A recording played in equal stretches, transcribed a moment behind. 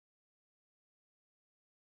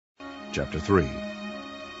Chapter 3.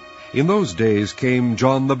 In those days came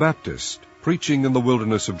John the Baptist, preaching in the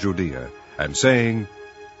wilderness of Judea, and saying,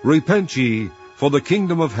 Repent ye, for the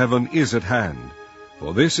kingdom of heaven is at hand.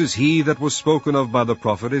 For this is he that was spoken of by the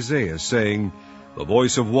prophet Isaiah, saying, The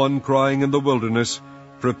voice of one crying in the wilderness,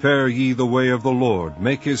 Prepare ye the way of the Lord,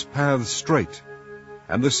 make his paths straight.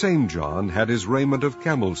 And the same John had his raiment of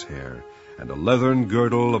camel's hair, and a leathern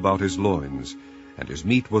girdle about his loins, and his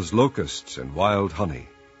meat was locusts and wild honey.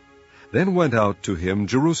 Then went out to him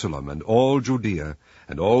Jerusalem and all Judea,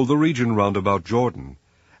 and all the region round about Jordan,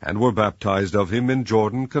 and were baptized of him in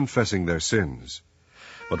Jordan, confessing their sins.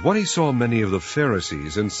 But when he saw many of the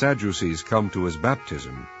Pharisees and Sadducees come to his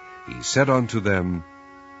baptism, he said unto them,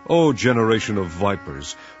 O generation of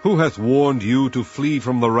vipers, who hath warned you to flee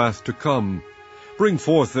from the wrath to come? Bring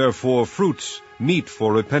forth therefore fruits, meet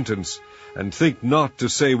for repentance, and think not to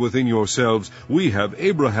say within yourselves, We have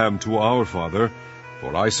Abraham to our father.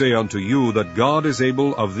 For I say unto you that God is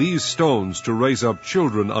able of these stones to raise up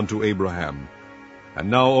children unto Abraham. And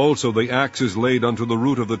now also the axe is laid unto the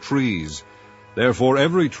root of the trees. Therefore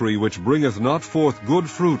every tree which bringeth not forth good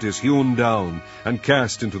fruit is hewn down, and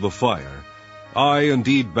cast into the fire. I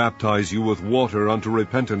indeed baptize you with water unto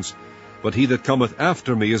repentance, but he that cometh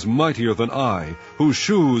after me is mightier than I, whose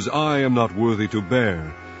shoes I am not worthy to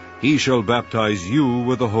bear. He shall baptize you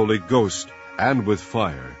with the Holy Ghost and with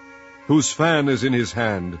fire, whose fan is in his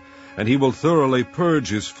hand, and he will thoroughly purge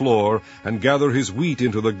his floor, and gather his wheat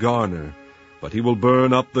into the garner, but he will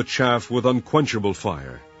burn up the chaff with unquenchable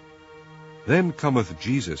fire. Then cometh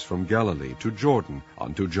Jesus from Galilee to Jordan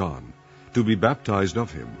unto John, to be baptized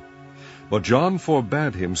of him. But John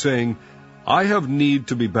forbade him, saying, I have need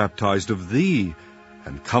to be baptized of thee,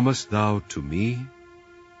 and comest thou to me?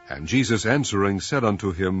 And Jesus answering said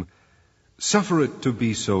unto him, Suffer it to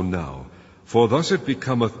be so now, for thus it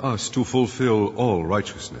becometh us to fulfill all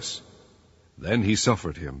righteousness. Then he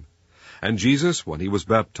suffered him. And Jesus, when he was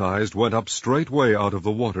baptized, went up straightway out of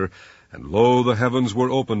the water, and lo, the heavens were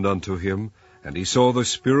opened unto him, and he saw the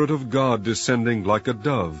Spirit of God descending like a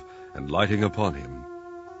dove, and lighting upon him.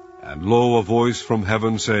 And lo, a voice from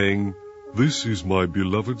heaven saying, This is my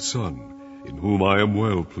beloved Son, in whom I am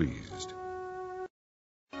well pleased.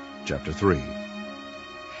 Chapter 3.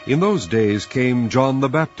 In those days came John the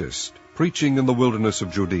Baptist, preaching in the wilderness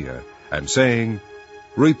of Judea, and saying,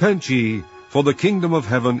 Repent ye, for the kingdom of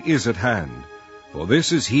heaven is at hand. For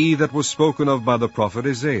this is he that was spoken of by the prophet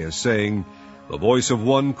Isaiah, saying, The voice of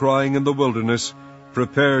one crying in the wilderness,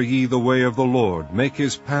 Prepare ye the way of the Lord, make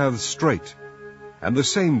his paths straight. And the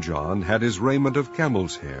same John had his raiment of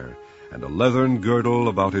camel's hair, and a leathern girdle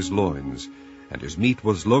about his loins, and his meat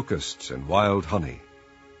was locusts and wild honey.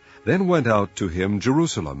 Then went out to him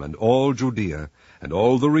Jerusalem and all Judea, and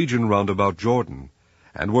all the region round about Jordan,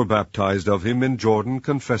 and were baptized of him in Jordan,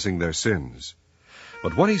 confessing their sins.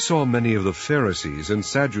 But when he saw many of the Pharisees and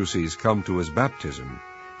Sadducees come to his baptism,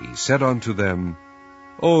 he said unto them,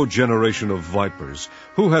 O generation of vipers,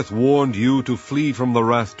 who hath warned you to flee from the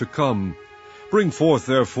wrath to come? Bring forth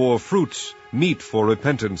therefore fruits, meet for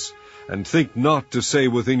repentance, and think not to say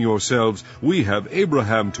within yourselves, We have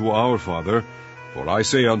Abraham to our father. For I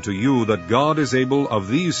say unto you that God is able of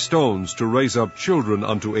these stones to raise up children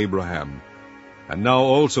unto Abraham. And now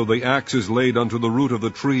also the axe is laid unto the root of the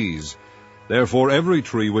trees. Therefore every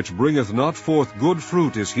tree which bringeth not forth good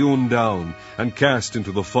fruit is hewn down, and cast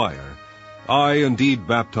into the fire. I indeed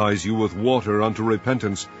baptize you with water unto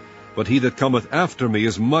repentance, but he that cometh after me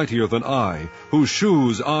is mightier than I, whose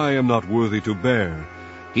shoes I am not worthy to bear.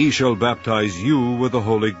 He shall baptize you with the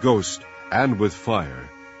Holy Ghost and with fire,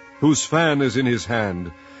 whose fan is in his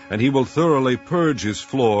hand, and he will thoroughly purge his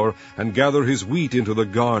floor, and gather his wheat into the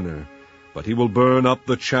garner, but he will burn up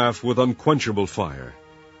the chaff with unquenchable fire.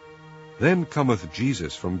 Then cometh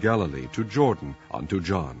Jesus from Galilee to Jordan unto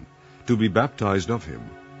John, to be baptized of him.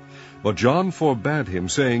 But John forbade him,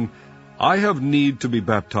 saying, I have need to be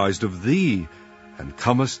baptized of thee, and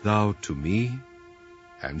comest thou to me?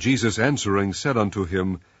 And Jesus answering said unto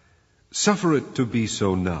him, Suffer it to be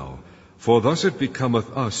so now, for thus it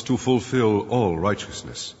becometh us to fulfill all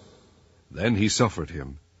righteousness. Then he suffered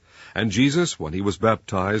him. And Jesus, when he was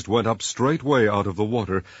baptized, went up straightway out of the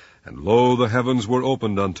water, and lo, the heavens were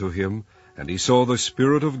opened unto him, and he saw the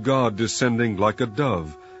Spirit of God descending like a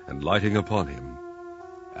dove, and lighting upon him.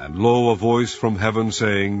 And lo, a voice from heaven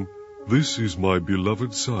saying, This is my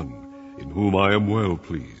beloved Son, in whom I am well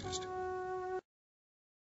pleased.